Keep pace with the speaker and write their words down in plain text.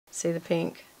See the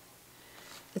pink?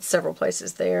 It's several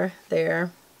places there,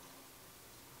 there.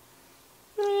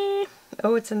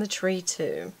 Oh, it's in the tree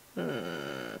too.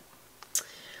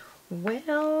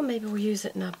 Well, maybe we'll use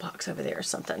it in a box over there or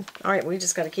something. Alright, we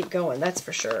just got to keep going, that's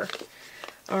for sure.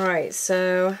 Alright,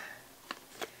 so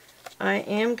I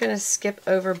am going to skip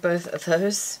over both of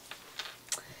those.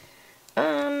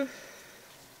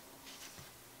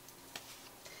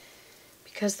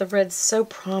 Because the red's so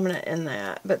prominent in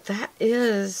that. But that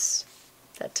is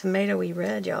that tomatoey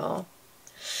red, y'all.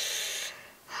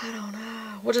 I don't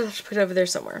know. We'll just have to put it over there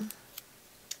somewhere.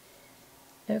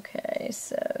 Okay,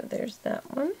 so there's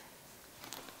that one.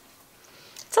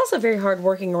 It's also very hard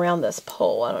working around this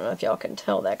pole. I don't know if y'all can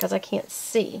tell that because I can't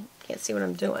see. Can't see what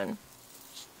I'm doing.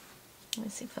 Let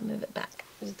me see if I move it back.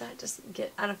 Did that just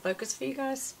get out of focus for you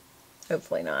guys?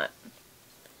 Hopefully not.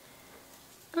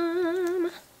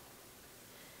 It's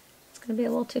going to be a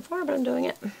little too far, but I'm doing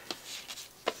it.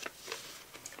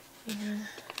 Yeah.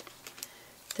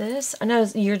 This, I know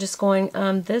you're just going,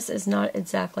 this is not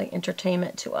exactly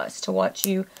entertainment to us, to watch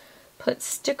you put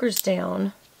stickers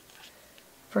down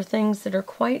for things that are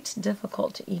quite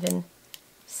difficult to even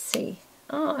see.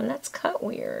 Oh, and that's cut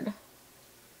weird.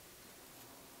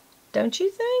 Don't you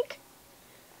think?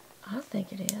 I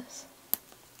think it is.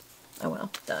 Oh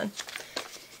well, done.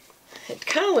 It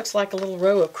kind of looks like a little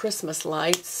row of Christmas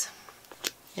lights,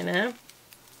 you know?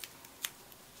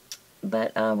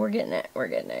 But we're getting it, we're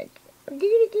getting it. Get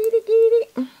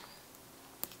it.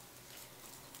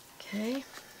 Okay.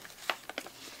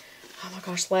 Oh my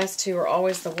gosh, last two are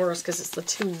always the worst because it's the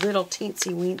two little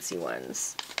teensy weensy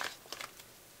ones.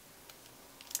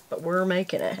 But we're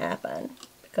making it happen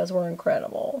because we're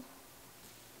incredible.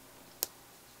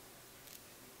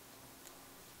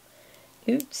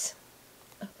 Oops.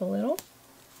 Up a little.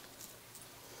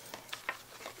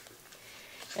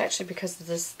 Actually, because of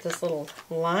this little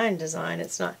line design,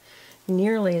 it's not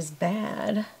nearly as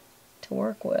bad to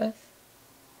work with.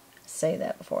 I say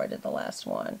that before I did the last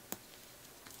one.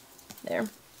 There.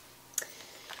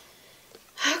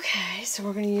 Okay, so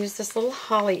we're going to use this little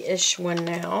holly-ish one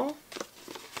now.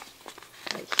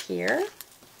 Right here.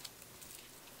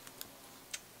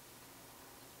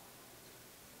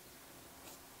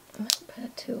 I'm going to put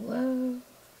it too low.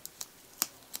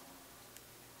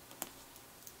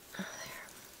 Oh,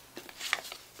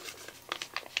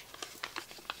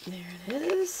 there. There it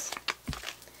is.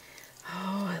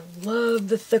 Oh, I love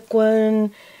the thick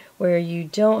one where you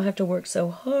don't have to work so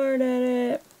hard at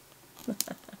it.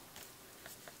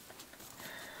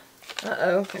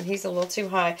 Uh-oh, and he's a little too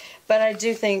high. But I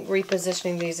do think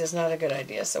repositioning these is not a good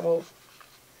idea, so we'll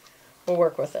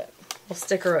work with it. We'll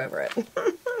sticker over it.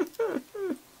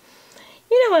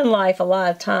 You know, in life, a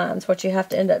lot of times, what you have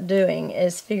to end up doing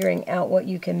is figuring out what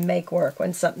you can make work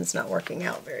when something's not working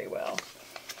out very well.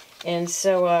 And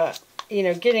so, you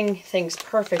know, getting things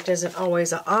perfect isn't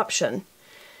always an option.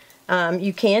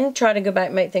 You can try to go back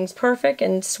and make things perfect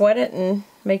and sweat it and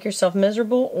make yourself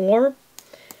miserable, or,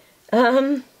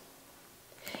 and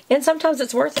sometimes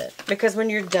it's worth it, because when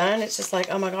you're done, it's just like,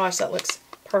 oh my gosh, that looks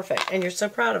perfect, and you're so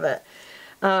proud of it.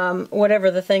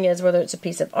 Whatever the thing is, whether it's a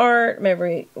piece of art,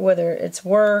 maybe whether it's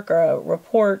work or a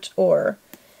report, or,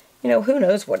 you know, who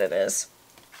knows what it is.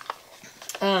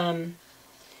 Okay,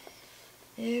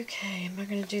 am I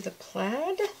going to do the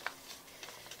plaid?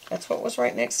 That's what was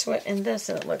right next to it in this,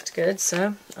 and it looked good,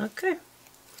 so, okay.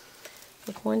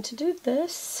 We're going to do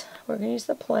this. We're going to use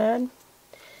the plaid.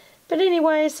 But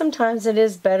anyway, sometimes it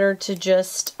is better to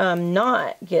just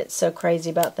not get so crazy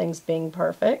about things being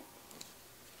perfect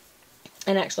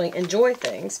and actually enjoy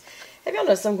things. Have y'all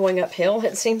noticed I'm going uphill,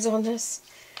 it seems, on this?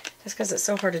 That's because it's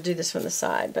so hard to do this from the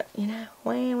side, but, you know,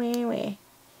 wah.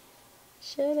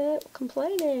 Shut up,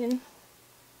 complaining.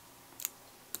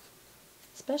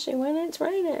 Especially when it's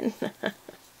raining.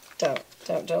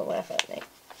 Don't laugh at me.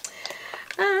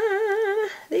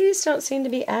 These don't seem to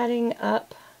be adding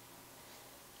up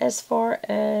as far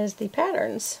as the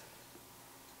patterns.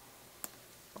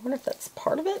 I wonder if that's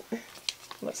part of it.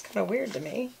 It looks kind of weird to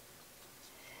me.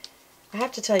 I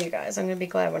have to tell you guys, I'm going to be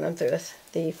glad when I'm through with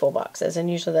the full boxes,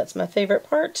 and usually that's my favorite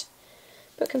part.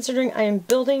 But considering I am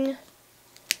building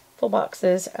full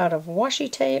boxes out of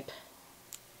washi tape,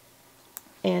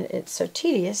 and it's so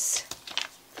tedious,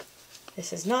 this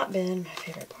has not been my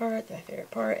favorite part. My favorite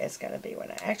part is going to be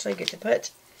when I actually get to put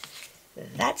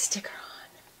that sticker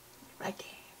on. Right there.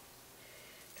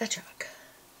 The truck.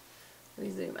 Let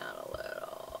me zoom out a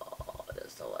little.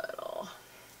 Just a little.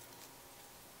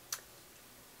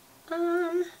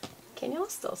 Can y'all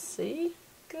still see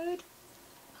good?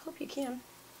 I hope you can.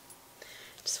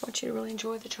 Just want you to really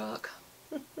enjoy the truck.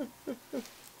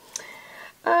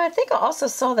 I think I also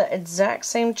saw that exact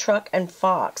same truck and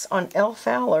fox on Elle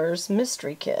Fowler's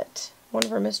mystery kit. One of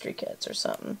her mystery kits or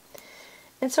something.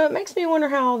 And so it makes me wonder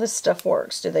how all this stuff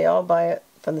works. Do they all buy it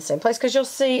from the same place? Because you'll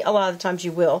see, a lot of the times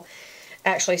you will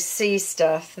actually see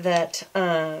stuff that,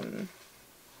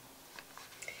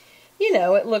 you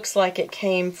know, it looks like it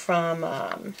came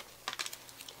from,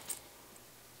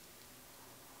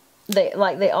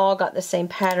 they all got the same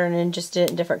pattern and just did it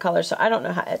in different colors. So I don't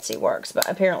know how Etsy works, but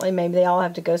apparently maybe they all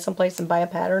have to go someplace and buy a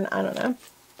pattern. I don't know.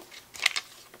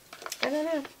 I don't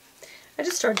know. I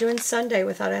just started doing Sunday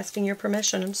without asking your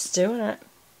permission. I'm just doing it.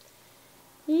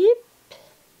 Yep.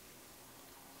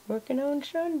 Working on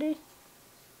Sunday.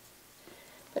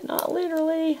 But not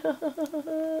literally.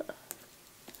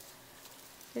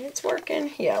 It's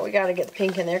working. Yeah, we got to get the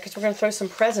pink in there because we're going to throw some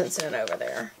presents in over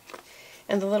there.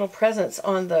 And the little presents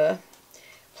on the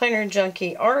Planner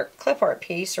Junkie art, clip art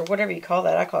piece, or whatever you call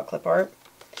that. I call it clip art.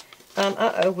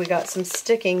 Uh-oh, we got some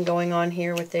sticking going on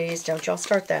here with these. Don't y'all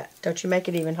start that. Don't you make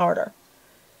it even harder.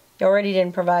 You already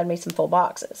didn't provide me some full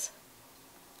boxes.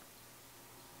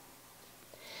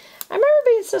 I remember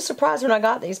being so surprised when I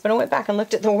got these, but I went back and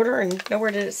looked at the order and nowhere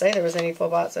did it say there was any full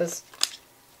boxes.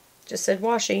 Just said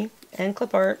washi and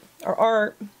clip art, or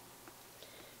art,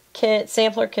 kit,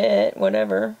 sampler kit,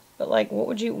 whatever. But like,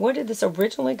 what did this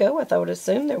originally go with? I would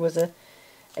assume there was a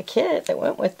kit that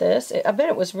went with this. I bet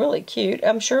it was really cute.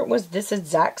 I'm sure it was this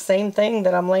exact same thing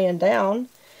that I'm laying down.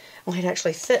 Well, it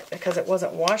actually fit because it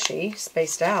wasn't washi,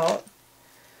 spaced out.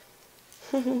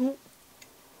 My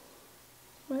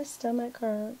stomach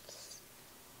hurts.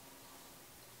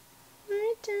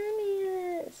 My tummy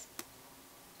hurts.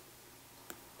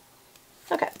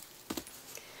 Okay.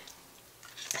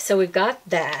 So we've got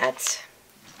that.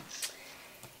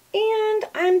 And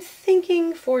I'm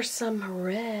thinking for some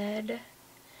red,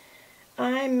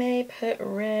 I may put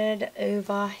red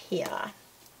over here.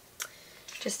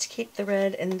 Just to keep the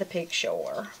red in the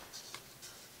picture.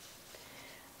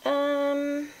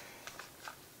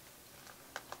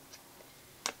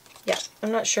 Yeah,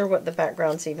 I'm not sure what the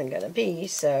background's even going to be,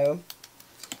 so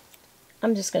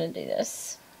I'm just going to do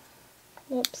this.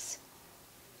 Whoops.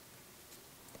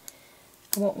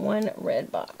 I want one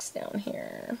red box down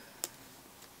here.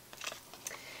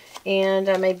 And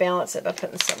I may balance it by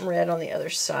putting some red on the other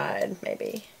side,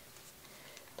 maybe.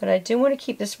 But I do want to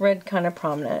keep this red kind of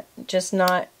prominent, just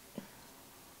not,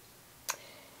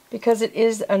 because it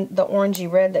is the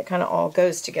orangey red that kind of all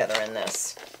goes together in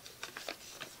this.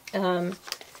 I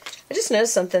just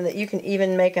noticed something that you can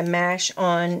even make a mash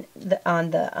on the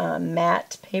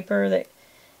matte paper that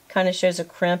kind of shows a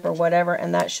crimp or whatever,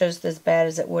 and that shows as bad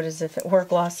as it would as if it were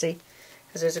glossy,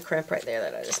 because there's a crimp right there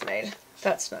that I just made.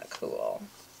 That's not cool.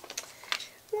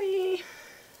 Whee.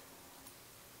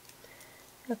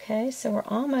 Okay, so we're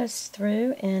almost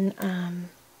through in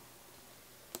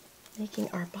making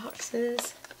our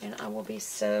boxes, and I will be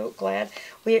so glad.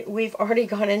 We've already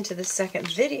gone into the second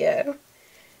video,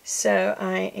 so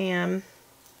I am,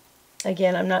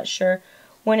 again, I'm not sure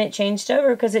when it changed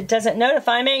over because it doesn't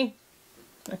notify me.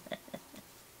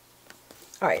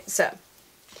 Alright, so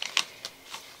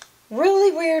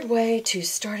really weird way to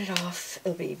start it off.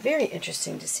 It'll be very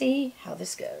interesting to see how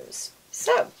this goes.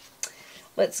 So,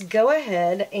 let's go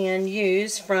ahead and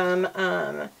use from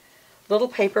Little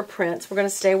Paper Prints. We're going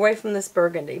to stay away from this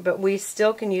burgundy, but we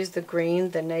still can use the green,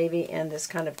 the navy, and this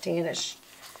kind of tannish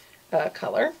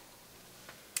color.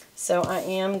 So I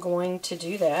am going to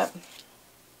do that.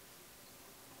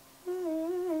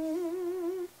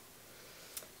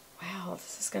 Wow,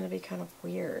 this is going to be kind of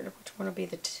weird. Which one will be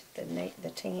the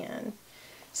tan?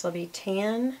 So it'll be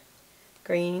tan,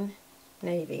 green,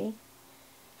 navy,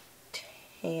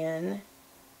 tan,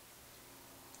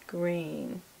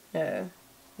 green, no,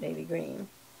 navy green.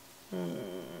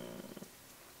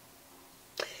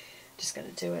 Just going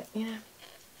to do it, yeah.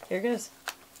 Here it goes.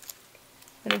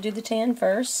 I'm going to do the tan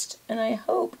first, and I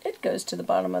hope it goes to the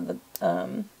bottom of the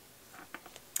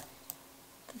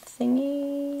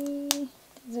thingy.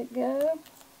 Does it go?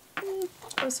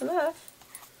 Close enough.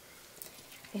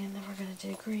 And then we're going to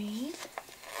do green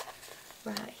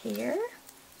right here.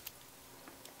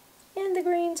 And the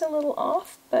green's a little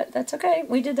off, but that's okay.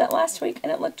 We did that last week,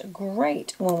 and it looked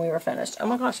great when we were finished. Oh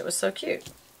my gosh, it was so cute.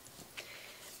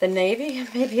 The navy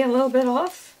may be a little bit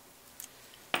off.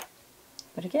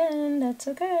 But again, that's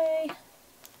okay.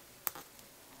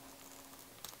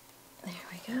 There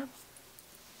we go.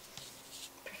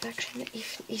 Perfection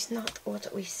is not what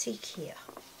we seek here.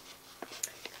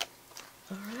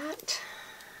 Alright.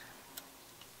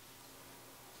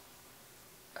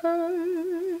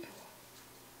 There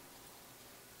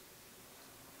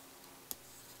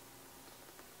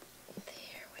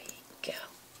we go.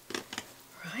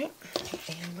 Alright,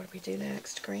 and what do we do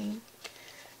next? Green? I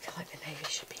feel like the navy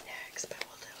should be next, but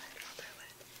we'll do it. We'll do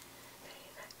it.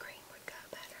 Maybe that green would go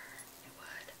better. It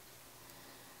would.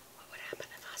 What would happen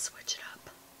if I switch it up?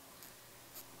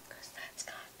 Because that's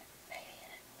got navy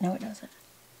in it. No, it doesn't.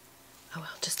 Oh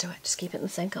well, just do it. Just keep it in the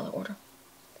same color order.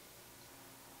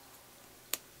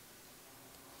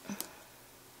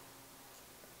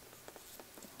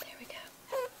 There we go.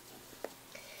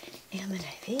 And the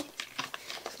navy.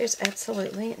 There's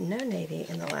absolutely no navy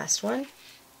in the last one.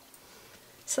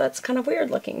 So that's kind of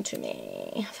weird looking to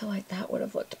me. I feel like that would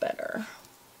have looked better.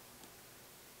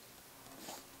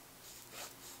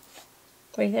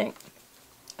 What do you think?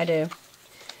 I do.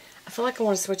 I feel like I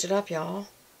want to switch it up, y'all.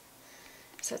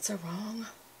 Is that so wrong?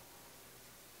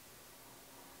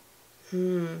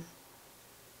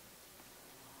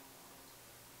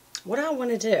 What do I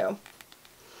want to do? I'm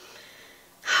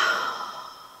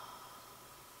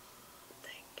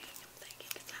thinking,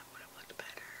 because that would have looked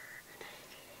better.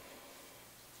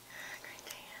 Green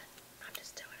tan. I'm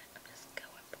just doing it. I'm just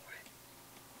going for it.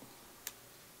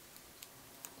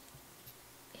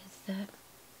 Is that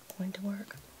going to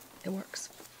work? It works.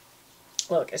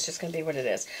 Look, it's just going to be what it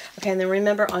is. Okay, and then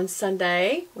remember on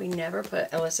Sunday, we never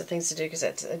put a list of things to do because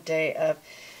it's a day of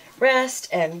rest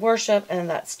and worship, and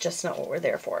that's just not what we're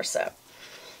there for. So,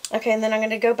 okay, and then I'm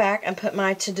going to go back and put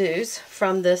my to-dos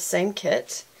from this same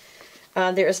kit.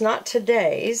 There is not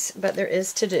today's, but there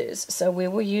is to-dos. So we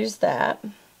will use that.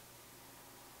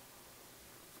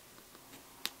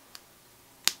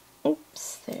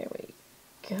 Oops, there we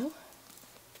go.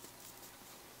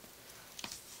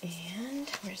 And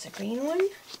where's the green one?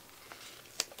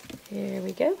 Here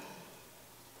we go.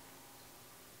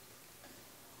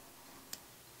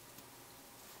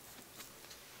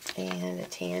 And a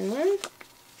tan one.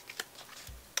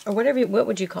 Or whatever, what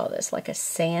would you call this? Like a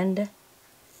sand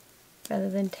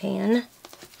rather than tan?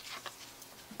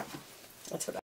 That's what